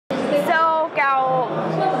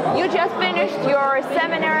you just finished your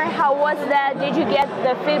seminar. How was that? Did you get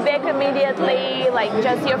the feedback immediately? Like,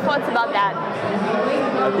 just your thoughts about that?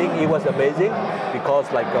 I think it was amazing because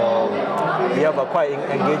we have a quite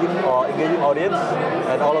engaging audience,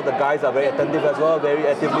 and all of the guys are very attentive as well, very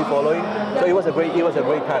actively following. So it was a great time. It was a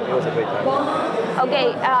great time.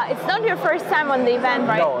 Okay, it's not your first time on the event,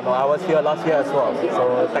 right? No, I was here last year as well.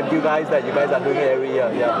 So thank you guys that you guys are doing it every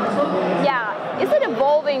year. Yeah. Yeah. Is it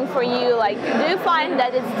evolving for you? Like, do you find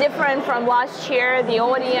that it's different from last year, the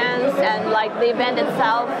audience and like the event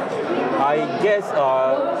itself? I guess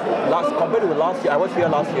compared to last year, I was here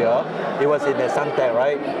last year. It was in the Suntec,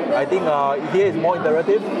 right? I think here is more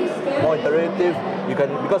interactive. You can,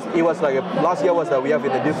 because it was like last year was we have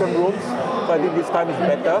in the different rooms. So I think this time is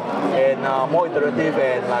better and more interactive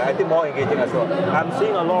and I think more engaging as well. I'm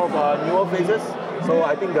seeing a lot of newer faces. So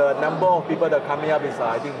I think the number of people that are coming up is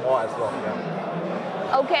I think more as well. Yeah.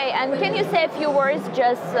 Okay, and can you say a few words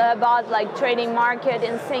just about like trading market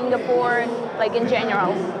in Singapore, like in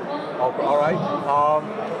general? All right.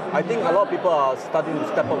 I think a lot of people are starting to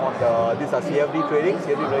step up on these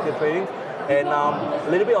CFD-related trading. And a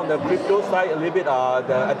little bit on the crypto side, a little bit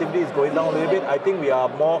the activity is going down a little bit. I think we are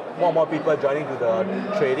more people joining to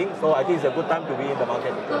the trading. So I think it's a good time to be in the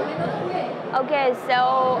market. Okay,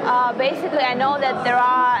 so basically I know that there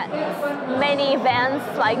are many events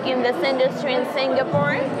like in this industry in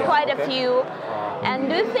Singapore, quite a few. And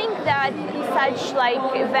do you think that such like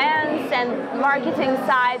events and marketing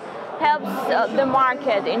side helps the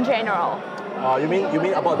market in general? You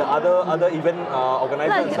mean about the other event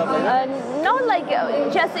organizers and stuff like that? Not like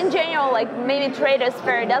just in general, like maybe Traders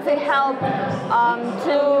Fair. Does it help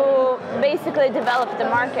to basically develop the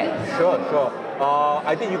market? Sure.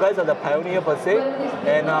 I think you guys are the pioneer per se,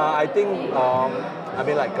 and I think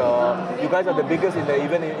you guys are the biggest in the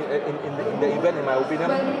event in my opinion.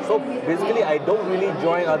 So basically, I don't really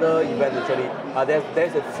join other events actually.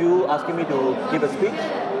 There's a few asking me to give a speech,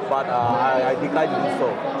 but I decline to do so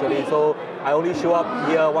actually. So I only show up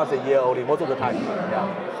here once a year only, most of the time.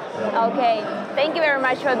 Yeah. Okay. Thank you very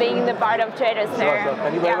much for being the part of Traders Fair. Sure.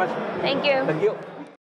 Thank you very much. Thank you. Thank you.